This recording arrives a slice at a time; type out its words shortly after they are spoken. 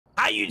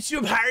Hi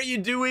YouTube, how are you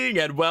doing?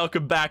 And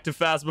welcome back to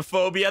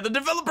Phasmophobia. The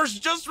developers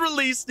just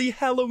released the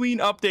Halloween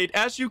update,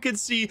 as you can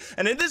see,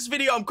 and in this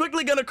video I'm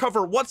quickly gonna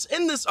cover what's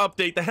in this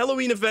update, the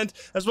Halloween event,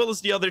 as well as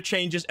the other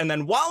changes. And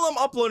then while I'm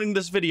uploading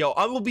this video,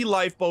 I will be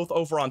live both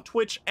over on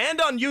Twitch and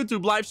on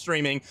YouTube live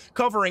streaming,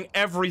 covering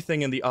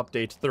everything in the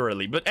update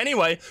thoroughly. But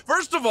anyway,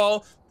 first of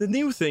all, the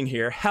new thing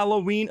here,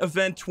 Halloween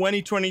event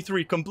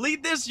 2023.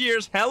 Complete this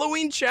year's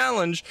Halloween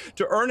challenge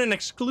to earn an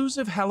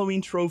exclusive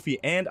Halloween trophy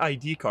and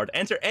ID card.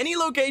 Enter any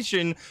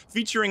location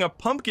featuring a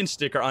pumpkin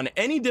sticker on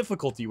any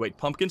difficulty. Wait,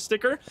 pumpkin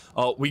sticker?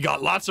 Oh, we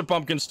got lots of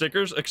pumpkin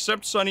stickers,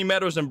 except Sunny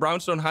Meadows and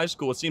Brownstone High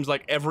School. It seems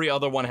like every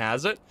other one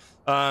has it.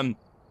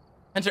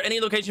 Enter any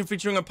location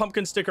featuring a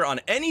pumpkin sticker on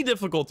any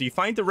difficulty.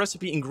 Find the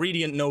recipe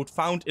ingredient note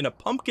found in a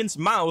pumpkin's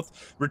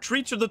mouth.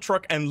 Retreat to the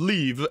truck and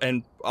leave.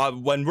 And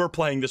when we're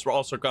playing this, we're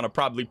also gonna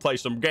probably play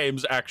some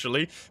games,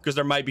 actually, because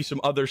there might be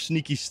some other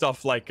sneaky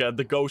stuff, like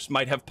the ghost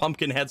might have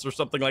pumpkin heads or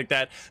something like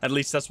that. At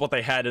least that's what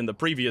they had in the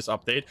previous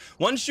update.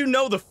 Once you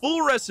know the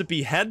full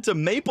recipe, head to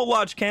Maple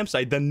Lodge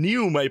Campsite, the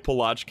new Maple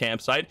Lodge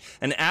Campsite,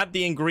 and add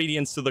the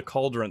ingredients to the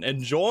cauldron.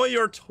 Enjoy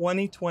your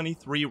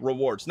 2023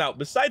 rewards. Now,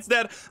 besides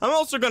that, I'm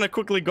also gonna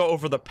quickly go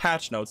over the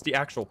patch notes, the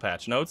actual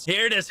patch notes.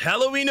 Here it is,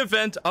 Halloween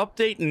event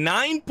update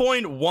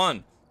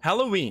 9.1.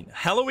 Halloween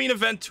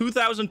event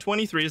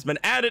 2023 has been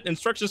added.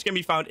 Instructions can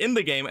be found in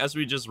the game, as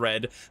we just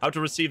read. How to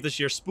receive this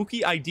year's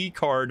spooky ID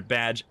card,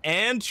 badge,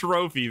 and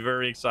trophy.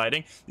 Very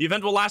exciting. The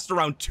event will last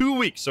around 2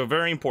 weeks, so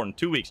very important,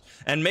 2 weeks.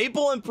 And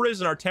Maple and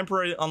Prison are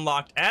temporarily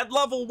unlocked at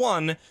level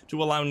 1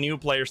 to allow new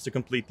players to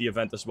complete the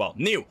event as well.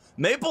 New,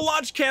 Maple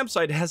Lodge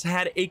Campsite has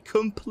had a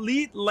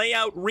complete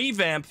layout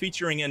revamp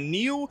featuring a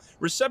new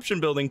reception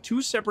building,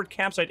 2 separate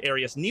campsite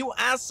areas, new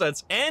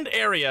assets and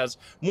areas,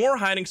 more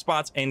hiding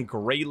spots, and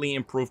greatly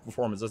improved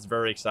performance. That's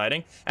very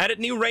exciting. Added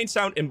new rain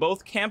sound in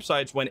both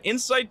campsites when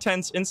inside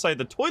tents, inside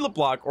the toilet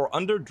block, or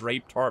under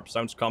draped tarp.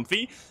 Sounds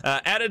comfy.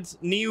 Added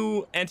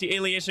new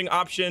anti-aliasing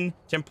option,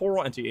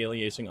 temporal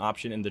anti-aliasing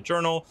option in the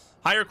journal.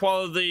 Higher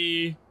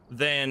quality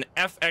than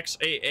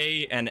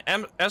FXAA and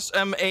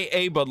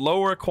SMAA, but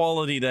lower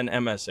quality than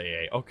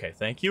MSAA. Okay,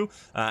 thank you.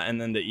 And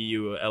then the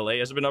EULA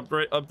has been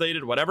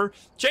updated, whatever.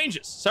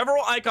 Changes.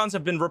 Several icons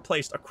have been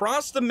replaced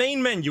across the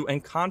main menu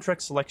and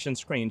contract selection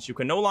screens. You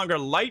can no longer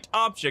light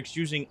objects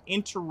using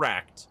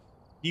interact.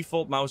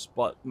 Default mouse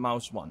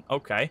 1.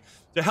 Okay.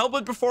 To help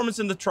with performance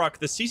in the truck,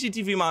 the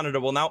CCTV monitor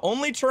will now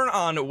only turn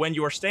on when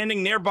you are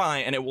standing nearby,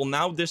 and it will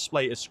now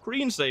display a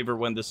screensaver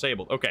when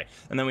disabled. Okay,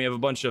 and then we have a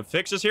bunch of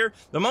fixes here.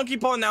 The monkey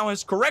paw now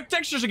has correct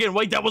textures again.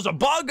 Wait, that was a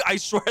bug? I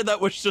swear that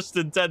was just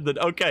intended.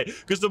 Okay,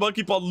 because the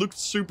monkey paw looked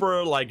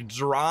super, like,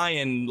 dry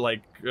and,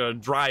 like,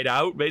 dried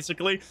out,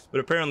 basically. But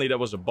apparently that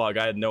was a bug.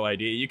 I had no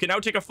idea. You can now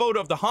take a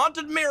photo of the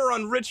haunted mirror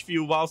on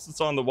Ridgeview whilst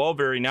it's on the wall.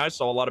 Very nice.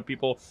 Saw a lot of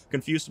people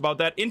confused about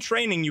that. In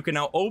training, you can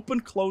now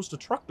open, close the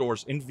truck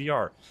doors in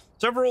VR.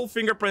 Several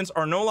fingerprints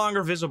are no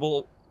longer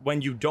visible when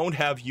you don't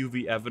have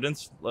UV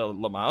evidence.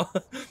 Lamal.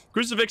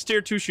 Crucifix tier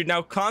 2 should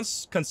now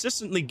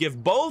consistently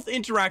give both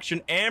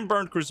interaction and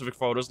burned crucifix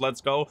photos. Let's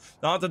go.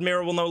 The haunted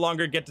mirror will no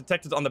longer get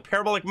detected on the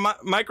parabolic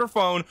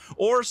microphone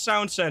or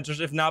sound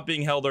sensors if not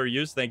being held or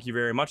used. Thank you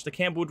very much. The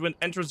Camp Woodwind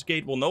entrance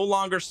gate will no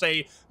longer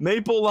say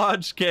Maple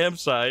Lodge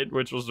Campsite,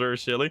 which was very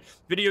silly.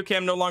 Video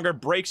cam no longer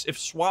breaks if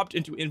swapped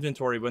into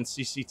inventory when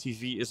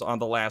CCTV is on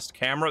the last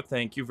camera.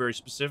 Thank you, very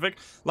specific.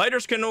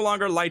 Lighters can no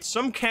longer light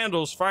some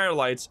candles,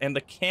 firelights, and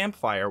the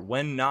campfire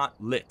when not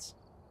lit.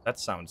 That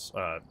sounds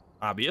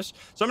obvious.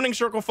 Summoning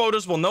circle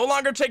photos will no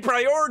longer take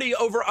priority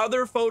over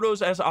other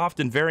photos as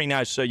often. Very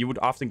nice. So you would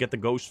often get the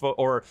ghost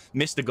photo or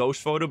miss the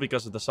ghost photo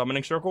because of the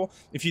summoning circle.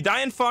 If you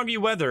die in foggy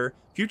weather,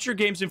 future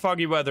games in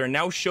foggy weather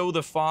now show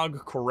the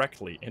fog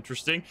correctly.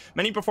 Interesting.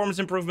 Many performance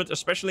improvements,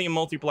 especially in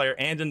multiplayer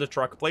and in the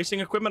truck.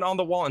 Placing equipment on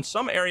the wall in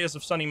some areas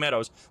of Sunny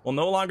Meadows will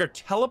no longer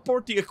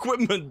teleport the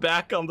equipment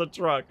back on the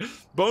truck.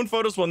 Bone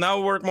photos will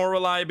now work more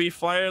reliably.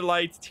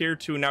 Firelight tier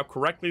 2 now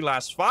correctly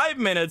lasts 5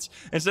 minutes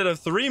instead of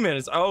 3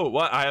 minutes. Oh,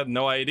 what? I have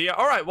no idea.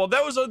 All right, well,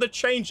 those are the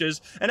changes,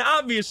 and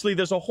obviously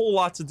there's a whole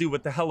lot to do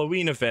with the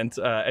Halloween event,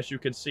 as you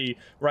can see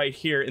right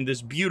here in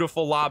this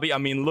beautiful lobby. I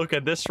mean, look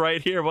at this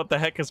right here. What the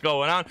heck is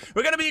going on?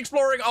 We're gonna be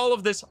exploring all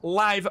of this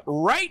live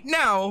right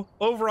now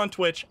over on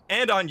Twitch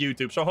and on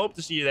YouTube, so I hope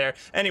to see you there.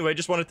 Anyway,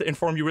 just wanted to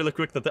inform you really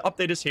quick that the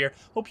update is here.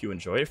 Hope you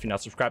enjoy it. If you're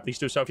not subscribed, please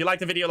do so. If you like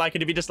the video, like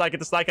it. If you dislike it,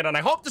 dislike it, and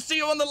I hope to see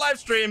you on the live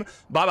stream.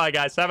 Bye bye,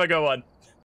 guys. Have a good one.